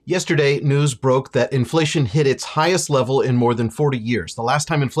Yesterday, news broke that inflation hit its highest level in more than 40 years. The last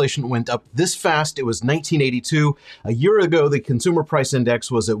time inflation went up this fast, it was 1982. A year ago, the consumer price index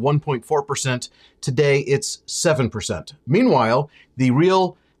was at 1.4%. Today, it's 7%. Meanwhile, the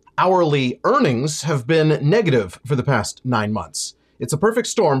real hourly earnings have been negative for the past 9 months. It's a perfect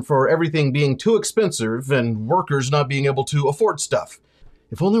storm for everything being too expensive and workers not being able to afford stuff.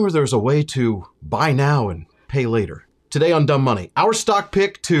 If only there was a way to buy now and pay later. Today on Dumb Money, our stock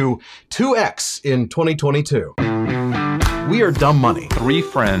pick to 2x in 2022. We are Dumb Money. Three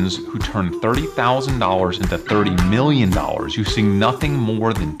friends who turned $30,000 into $30 million using nothing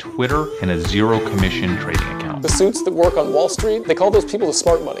more than Twitter and a zero commission trading account. The suits that work on Wall Street, they call those people the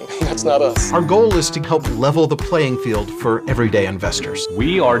smart money. That's not us. Our goal is to help level the playing field for everyday investors.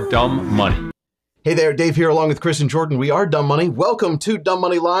 We are Dumb Money. Hey there, Dave here along with Chris and Jordan. We are Dumb Money. Welcome to Dumb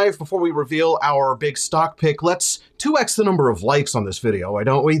Money Live. Before we reveal our big stock pick, let's 2x the number of likes on this video, why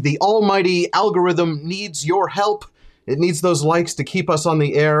don't we? The almighty algorithm needs your help. It needs those likes to keep us on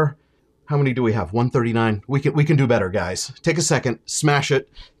the air. How many do we have? 139. We can do better, guys. Take a second, smash it.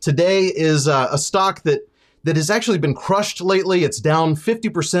 Today is a stock that has actually been crushed lately. It's down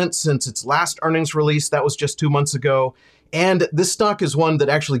 50% since its last earnings release. That was just 2 months ago. And this stock is one that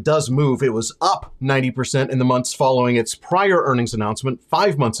actually does move. It was up 90% in the months following its prior earnings announcement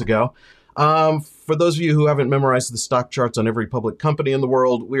 5 months ago. For those of you who haven't memorized the stock charts on every public company in the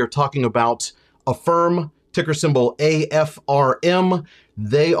world, we are talking about Affirm, ticker symbol AFRM.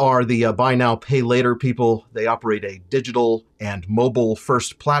 They are the buy now, pay later people. They operate a digital and mobile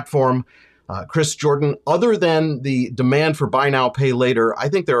first platform. Chris, Jordan, other than the demand for buy now, pay later, I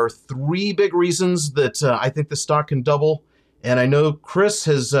think there are three big reasons that I think the stock can double. And I know Chris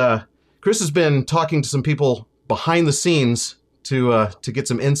has been talking to some people behind the scenes to get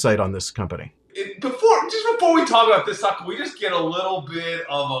some insight on this company. Before we talk about this stock, can we just get a little bit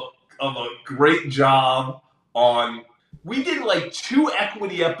of a great job on? We did like 2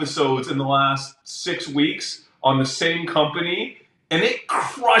 equity episodes in the last 6 weeks on the same company. And it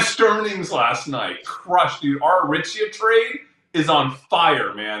crushed earnings last night. Crushed, dude. Our Aritzia trade is on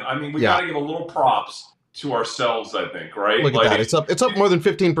fire, man. I mean, we got to give a little props to ourselves, I think, right? Look at that. It's up more than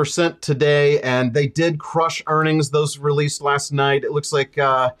 15% today, and they did crush earnings. Those released last night. It looks like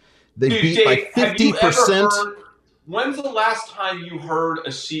they beat Dave, by 50%. When's the last time you heard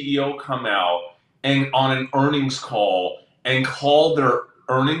a CEO come out and on an earnings call and call their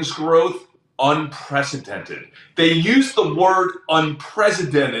earnings growth unprecedented? They used the word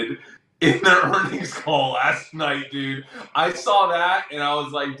unprecedented in their earnings call last night, dude. I saw that and I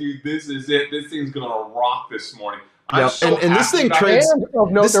was like, dude, this is it. This thing's gonna rock this morning. Yeah, and this thing trades. And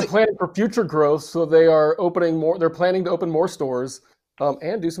of note, they're planning for future growth, so they are opening more. They're planning to open more stores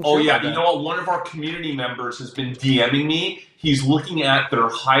and do some. Oh yeah, you know what? One of our community members has been DMing me. He's looking at their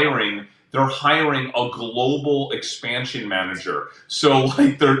hiring. They're hiring a global expansion manager. So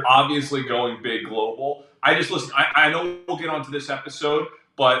like they're obviously going big global. I know we'll get onto this episode,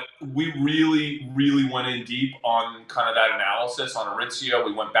 but we really, really went in deep on kind of that analysis on Aritzia.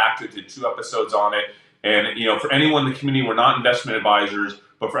 We went back to it, did 2 episodes on it. And you know, for anyone in the community, we're not investment advisors,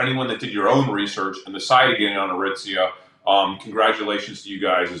 but for anyone that did your own research and decided to get in on Aritzia, congratulations to you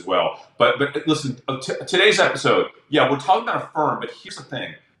guys as well. But listen, today's episode, yeah, we're talking about Affirm, but here's the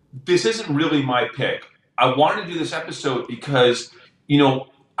thing. This isn't really my pick. I wanted to do this episode because, you know,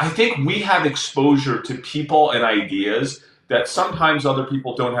 I think we have exposure to people and ideas that sometimes other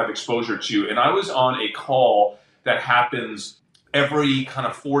people don't have exposure to. And I was on a call that happens every kind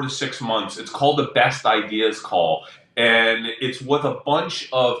of 4 to 6 months. It's called the Best Ideas Call. And it's with a bunch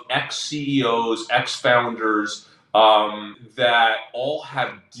of ex-CEOs, ex-founders, that all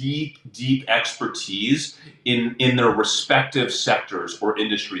have deep expertise in their respective sectors or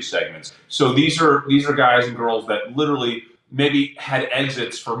industry segments. So these are guys and girls that literally maybe had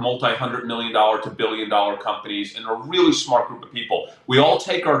exits for multi-$100 million to billion-dollar companies, and a really smart group of people. We all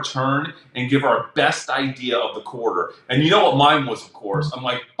take our turn and give our best idea of the quarter. And you know what mine was, of course. I'm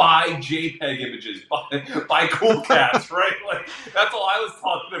like, buy JPEG images, buy cool cats, right? Like that's all I was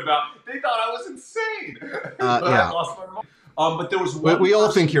talking about. They thought I was insane. But yeah. I lost my mind. But there was one. We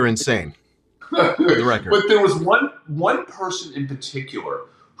all think you're insane. For the record. But there was one person in particular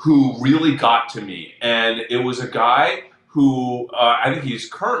who really got to me, and it was a guy who I think he's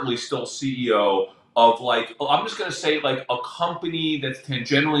currently still CEO of, like, I'm just going to say, like, a company that's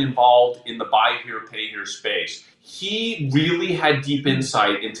tangentially involved in the buy here, pay here space. He really had deep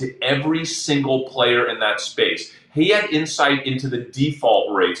insight into every single player in that space. He had insight into the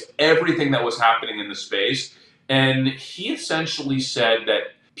default rates, everything that was happening in the space. And he essentially said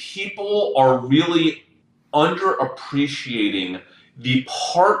that people are really underappreciating the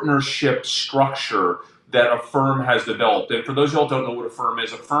partnership structure that Affirm has developed. And for those of y'all who don't know what Affirm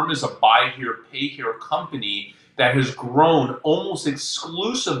is a buy here, pay here company that has grown almost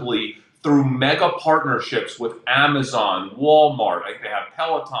exclusively through mega partnerships with Amazon, Walmart. Like they have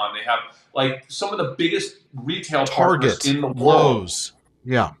Peloton, they have like some of the biggest retail partners Target, in the world. Lowe's.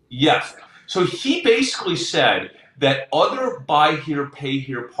 Yeah. Yes. So he basically said that other buy here, pay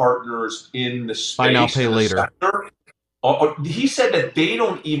here partners in the space, buy now, pay later. Sector, he said that they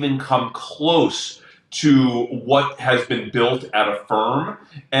don't even come close to what has been built at Affirm,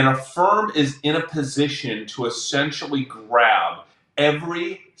 and Affirm is in a position to essentially grab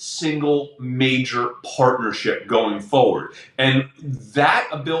every single major partnership going forward. And that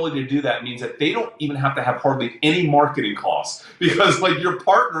ability to do that means that they don't even have to have hardly any marketing costs, because like you're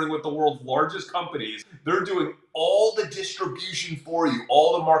partnering with the world's largest companies. They're doing all the distribution for you,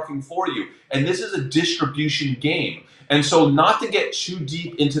 all the marketing for you. And this is a distribution game. And so not to get too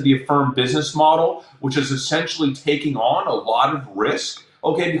deep into the Affirm business model, which is essentially taking on a lot of risk,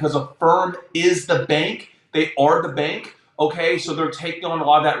 okay, because Affirm is the bank. They are the bank. Okay, so they're taking on a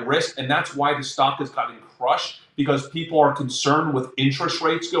lot of that risk, and that's why the stock has gotten crushed, because people are concerned with interest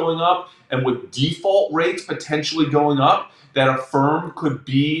rates going up and with default rates potentially going up, that Affirm could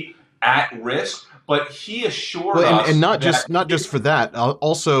be at risk. But he assured us, and not just for that,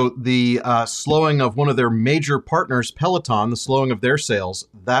 also the slowing of one of their major partners, Peloton, the slowing of their sales.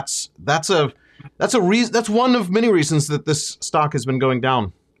 That's one of many reasons that this stock has been going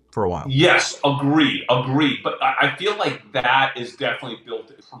down for a while. Yes, agreed. But I feel like that is definitely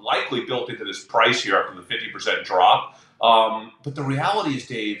likely built into this price here after the 50% drop. But the reality is,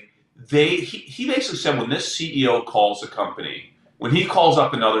 Dave, he basically said when this CEO calls a company, when he calls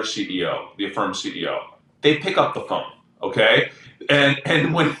up another CEO, the Affirm CEO, they pick up the phone, okay?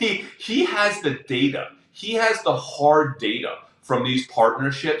 And when he has the data, he has the hard data from these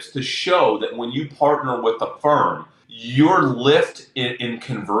partnerships to show that when you partner with Affirm, your lift in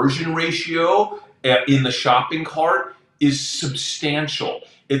conversion ratio in the shopping cart is substantial.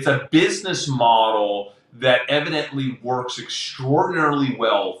 It's a business model that evidently works extraordinarily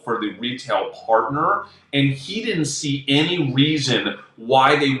well for the retail partner, and he didn't see any reason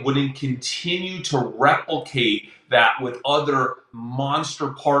why they wouldn't continue to replicate that with other monster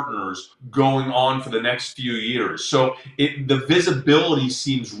partners going on for the next few years. So the visibility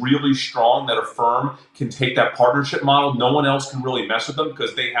seems really strong that Affirm can take that partnership model. No one else can really mess with them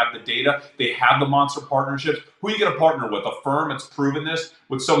because they have the data. They have the monster partnerships. Who are you going to partner with? Affirm, it's proven this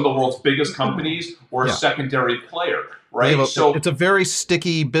with some of the world's biggest companies, or a secondary player, right? So it's a very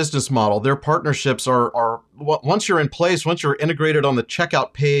sticky business model. Their partnerships are once you're in place, once you're integrated on the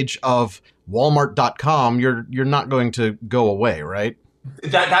checkout page of Walmart.com, you're not going to go away, right?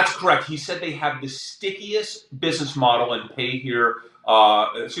 That's correct. He said they have the stickiest business model in pay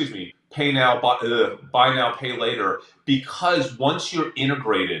now, buy now, pay later, because once you're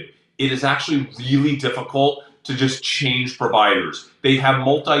integrated, it is actually really difficult to just change providers. They have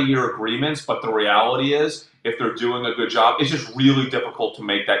multi-year agreements, but the reality is, if they're doing a good job, it's just really difficult to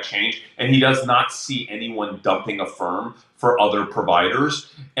make that change. And he does not see anyone dumping Affirm for other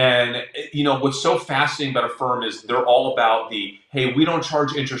providers. And what's so fascinating about Affirm is they're all about hey, we don't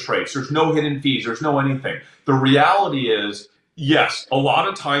charge interest rates. There's no hidden fees. There's no anything. The reality is, yes, a lot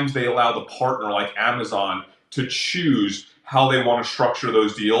of times they allow the partner like Amazon to choose how they want to structure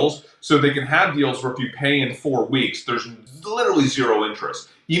those deals. So they can have deals where if you pay in 4 weeks, there's literally zero interest.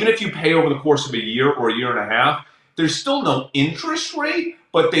 Even if you pay over the course of a year or a year and a half, there's still no interest rate,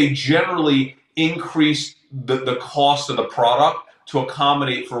 but they generally increase the cost of the product to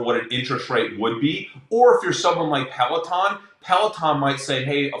accommodate for what an interest rate would be. Or if you're someone like Peloton might say,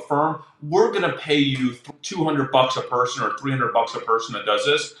 hey, Affirm, we're going to pay you $200 a person or $300 a person that does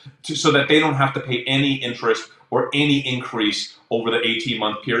this, so that they don't have to pay any interest or any increase over the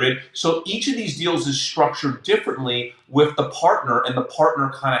 18-month period. So each of these deals is structured differently with the partner, and the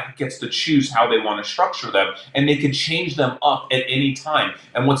partner kind of gets to choose how they want to structure them, and they can change them up at any time.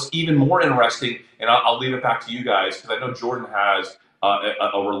 And what's even more interesting, and I'll leave it back to you guys, because I know Jordan has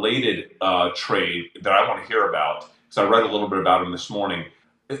a related trade that I want to hear about, because I read a little bit about him this morning.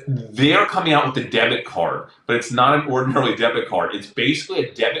 They are coming out with a debit card, but it's not an ordinary debit card. It's basically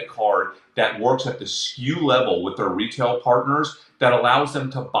a debit card that works at the SKU level with their retail partners, that allows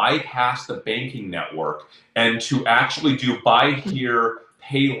them to bypass the banking network and to actually do buy here,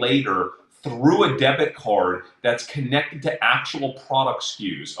 pay later through a debit card that's connected to actual product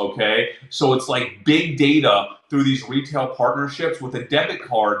SKUs, okay? So it's like big data through these retail partnerships with a debit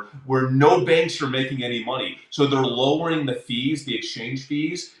card where no banks are making any money. So they're lowering the fees, the exchange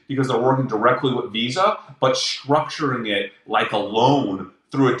fees, because they're working directly with Visa, but structuring it like a loan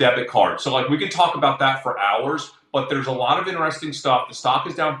through a debit card. So like we could talk about that for hours, but there's a lot of interesting stuff. The stock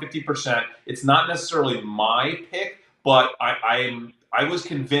is down 50%. It's not necessarily my pick, but I was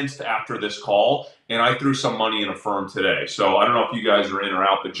convinced after this call, and I threw some money in Affirm today. So I don't know if you guys are in or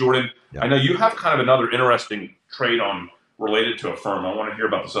out, but Jordan, I know you have kind of another interesting trade on related to Affirm. I want to hear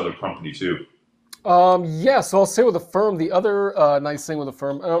about this other company too. Yeah, so I'll say with Affirm, the other nice thing with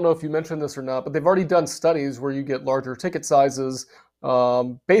Affirm, I don't know if you mentioned this or not, but they've already done studies where you get larger ticket sizes.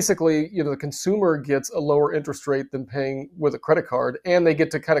 Basically, the consumer gets a lower interest rate than paying with a credit card, and they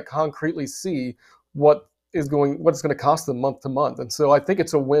get to kind of concretely see what it's going to cost them month to month. And so I think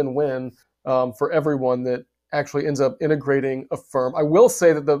it's a win-win for everyone that actually ends up integrating Affirm. I will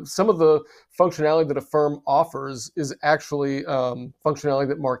say that some of the functionality that Affirm offers is actually functionality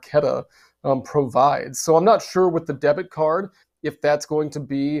that Marqeta provides. So I'm not sure with the debit card if that's going to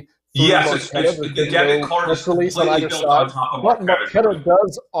be yes, the debit card is completely built on top of Marqeta. Marqeta. Marqeta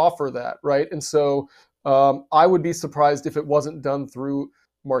does offer that, right? And so I would be surprised if it wasn't done through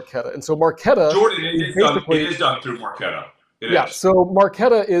Marqeta. And so Marqeta, Jordan, it is done through Marqeta. So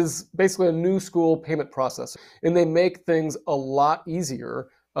Marqeta is basically a new school payment processor, and they make things a lot easier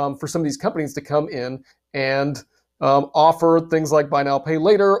for some of these companies to come in and offer things like buy now, pay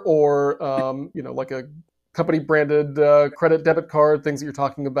later, or like a company branded credit debit card, things that you're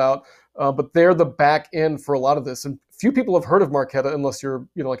talking about. But they're the back end for a lot of this, and few people have heard of Marqeta unless you're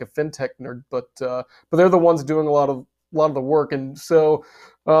like a fintech nerd. But they're the ones doing a lot of the work, and so.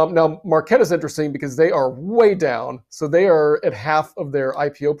 Now, Marqeta is interesting because they are way down. So they are at half of their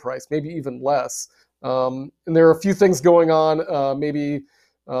IPO price, maybe even less. And there are a few things going on. Maybe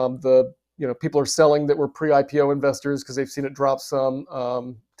people are selling that were pre-IPO investors because they've seen it drop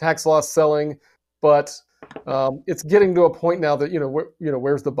some. Tax loss selling, but it's getting to a point now that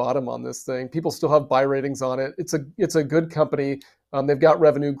where's the bottom on this thing? People still have buy ratings on it. It's a good company. They've got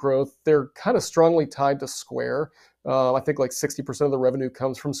revenue growth. They're kind of strongly tied to Square. I think like 60% of the revenue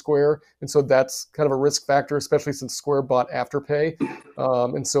comes from Square. And so that's kind of a risk factor, especially since Square bought Afterpay.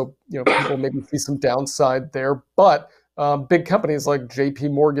 And so, people maybe see some downside there. But big companies like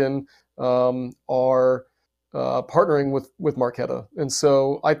JP Morgan are partnering with Marqeta. And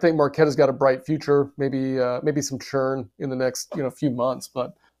so I think Marqeta's got a bright future, maybe some churn in the next few months.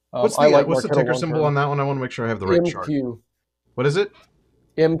 But what's the ticker symbol on that one? I want to make sure I have the right chart. MQ. What is it?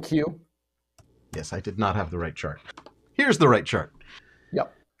 MQ. Yes, I did not have the right chart. Here's the right chart.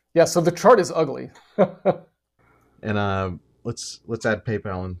 Yep. Yeah, so the chart is ugly. And let's add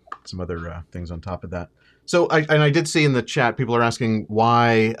PayPal and some other things on top of that. So I did see in the chat, people are asking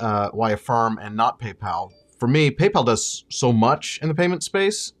why Affirm and not PayPal. For me, PayPal does so much in the payment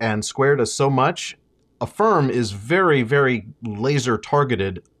space and Square does so much. Affirm is very, very laser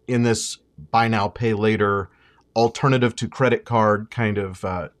targeted in this buy now, pay later, alternative to credit card kind of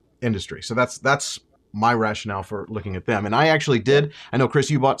industry. So that's my rationale for looking at them. And I actually did. I know, Chris,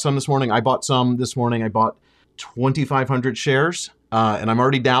 you bought some this morning. I bought some this morning. I bought 2,500 shares, and I'm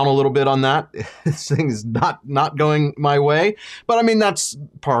already down a little bit on that. This thing is not going my way. But I mean, that's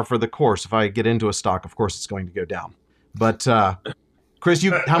par for the course. If I get into a stock, of course, it's going to go down. But Chris,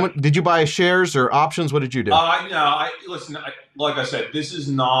 how much did you buy shares or options? What did you do? Listen. Like I said, this is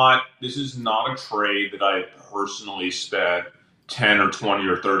not a trade that I personally spent 10 or 20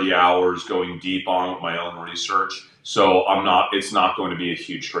 or 30 hours going deep on with my own research. So it's not going to be a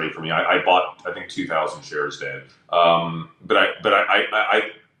huge trade for me. I bought, I think, 2,000 shares then. But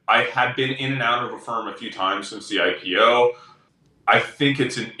I have been in and out of Affirm a few times since the IPO. I think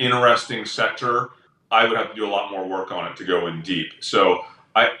it's an interesting sector. I would have to do a lot more work on it to go in deep. So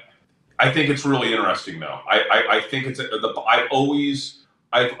I think it's really interesting though. I think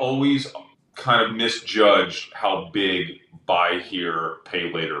I've always kind of misjudged how big buy here,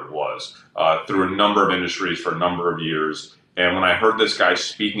 pay later was through a number of industries for a number of years. And when I heard this guy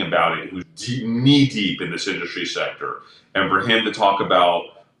speaking about it, who's knee deep in this industry sector, and for him to talk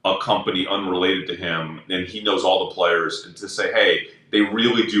about a company unrelated to him, and he knows all the players, and to say, hey, they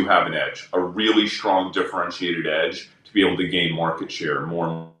really do have an edge, a really strong differentiated edge to be able to gain market share, more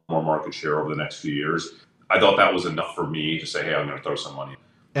and more market share over the next few years. I thought that was enough for me to say, hey, I'm going to throw some money.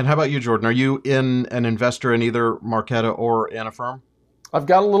 And how about you, Jordan? Are you an investor in either Marqeta or in Affirm? I've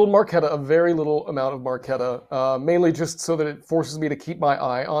got a little Marqeta, a very little amount of Marqeta, mainly just so that it forces me to keep my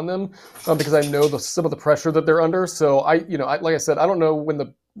eye on them because I know some of the pressure that they're under. So like I said, I don't know when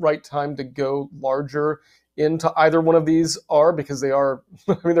the right time to go larger into either one of these are, because they are,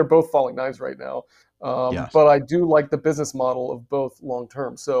 I mean, they're both falling knives right now. Yes. But I do like the business model of both long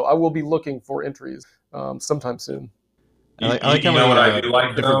term. So I will be looking for entries sometime soon. I like how You know what I many do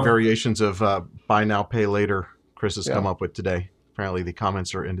like, different though? variations of buy now, pay later Chris has Yeah. come up with today. Apparently the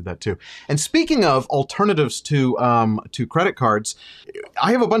comments are into that too. And speaking of alternatives to credit cards,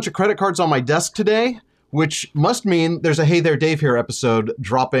 I have a bunch of credit cards on my desk today, which must mean there's a Hey There Dave Here episode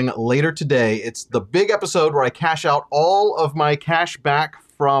dropping later today. It's the big episode where I cash out all of my cash back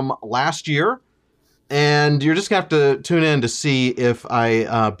from last year. And you're just going to have to tune in to see if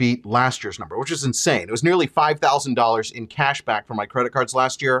I beat last year's number, which is insane. It was nearly $5,000 in cash back from my credit cards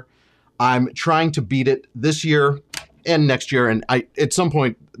last year. I'm trying to beat it this year and next year. And at some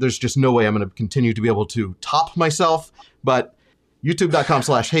point, there's just no way I'm going to continue to be able to top myself. But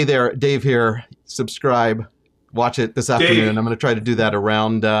youtube.com/Hey There Dave Here. Subscribe. Watch it this afternoon. I'm going to try to do that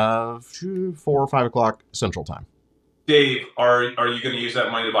around 4 or 5 o'clock Central Time. Dave, are you going to use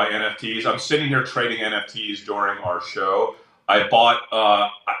that money to buy NFTs? I'm sitting here trading NFTs during our show. I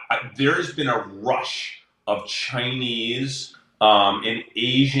bought. There's been a rush of Chinese and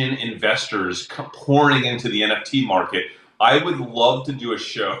Asian investors pouring into the NFT market. I would love to do a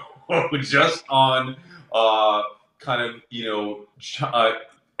show just on kind of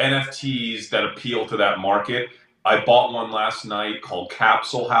NFTs that appeal to that market. I bought one last night called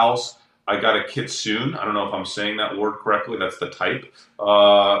Capsule House. I got a Kitsune. I don't know if I'm saying that word correctly. That's the type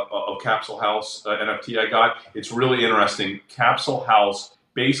of Capsule House NFT I got. It's really interesting. Capsule House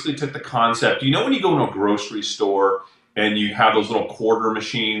basically took the concept. You know when you go into a grocery store and you have those little quarter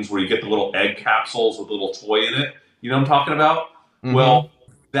machines where you get the little egg capsules with a little toy in it? You know what I'm talking about? Mm-hmm. Well,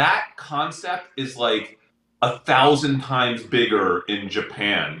 that concept is like 1,000 times bigger in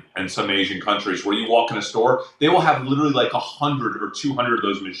Japan and some Asian countries, where you walk in a store, they will have literally like 100 or 200 of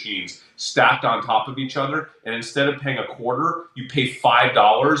those machines stacked on top of each other. And instead of paying a quarter, you pay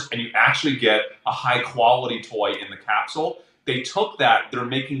 $5 and you actually get a high quality toy in the capsule. They took that, they're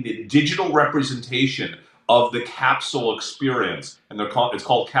making the digital representation of the capsule experience, and it's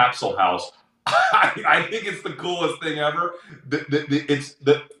called Capsule House. I think it's the coolest thing ever.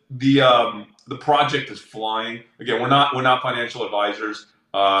 The project is flying. Again, we're not financial advisors.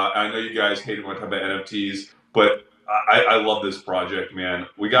 I know you guys hate it when I talk about NFTs, but I love this project, man.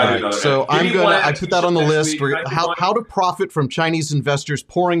 We got to do another. So I put that on the list. How to profit from Chinese investors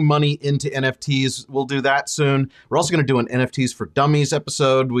pouring money into NFTs. We'll do that soon. We're also going to do an NFTs for Dummies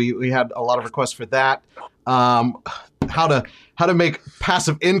episode. We had a lot of requests for that. How to make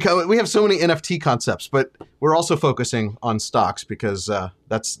passive income. We have so many NFT concepts, but we're also focusing on stocks because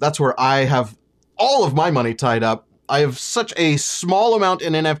that's where I have all of my money tied up. I have such a small amount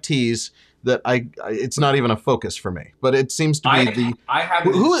in NFTs that it's not even a focus for me. But it seems to be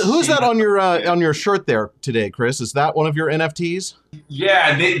who's that on your shirt there today, Chris? Is that one of your NFTs?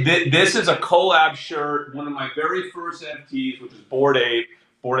 Yeah, this is a collab shirt. One of my very first NFTs, which is Bored Ape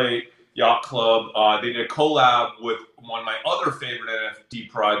Yacht Club. They did a collab with one of my other favorite NFT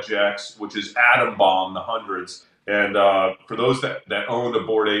projects, which is Atom Bomb, the Hundreds. And for those that own the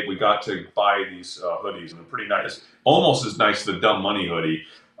Bored Ape, we got to buy these hoodies, and they're pretty nice. Almost as nice as the Dumb Money hoodie.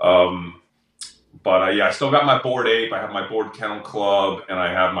 But I still got my Bored Ape. I have my Bored Kennel Club, and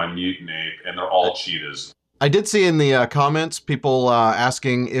I have my Mutant Ape, and they're all cheetahs. I did see in the comments people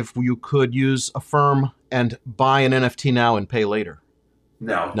asking if you could use Affirm and buy an NFT now and pay later.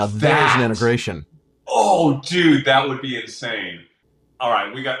 Now there's an integration. Oh, dude, that would be insane. All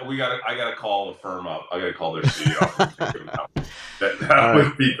right, I got to call Affirm up. I got to call their CEO. that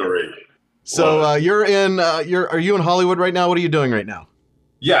would be great. So you're in. Are you in Hollywood right now? What are you doing right now?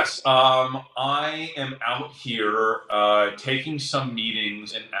 Yes, I am out here taking some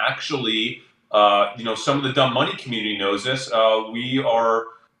meetings, and actually, some of the Dumb Money community knows this. We are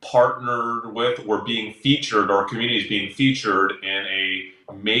partnered with, we're being featured, our community is being featured in a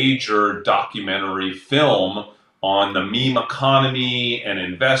major documentary film on the meme economy and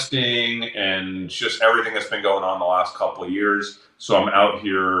investing and just everything that's been going on the last couple of years. So I'm out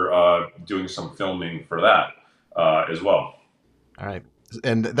here doing some filming for that as well. All right.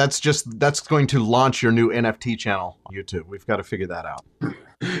 And that's going to launch your new NFT channel on YouTube. We've got to figure that out.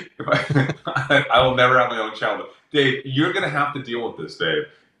 I will never have my own channel. Dave, you're going to have to deal with this, Dave.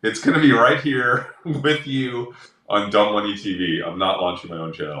 It's going to be right here with you on Dumb Money TV. I'm not launching my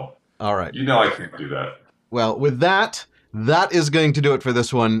own channel. All right. You know I can't do that. Well, with that is going to do it for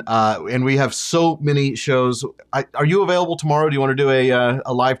this one. And we have so many shows. Are you available tomorrow? Do you want to do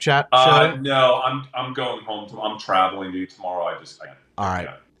a live chat show? No, I'm going home. I'm traveling tomorrow. I can't. All right.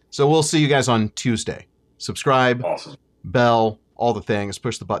 Yeah. So we'll see you guys on Tuesday. Subscribe. Awesome. Bell, all the things.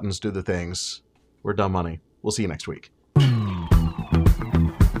 Push the buttons, do the things. We're Dumb Money. We'll see you next week.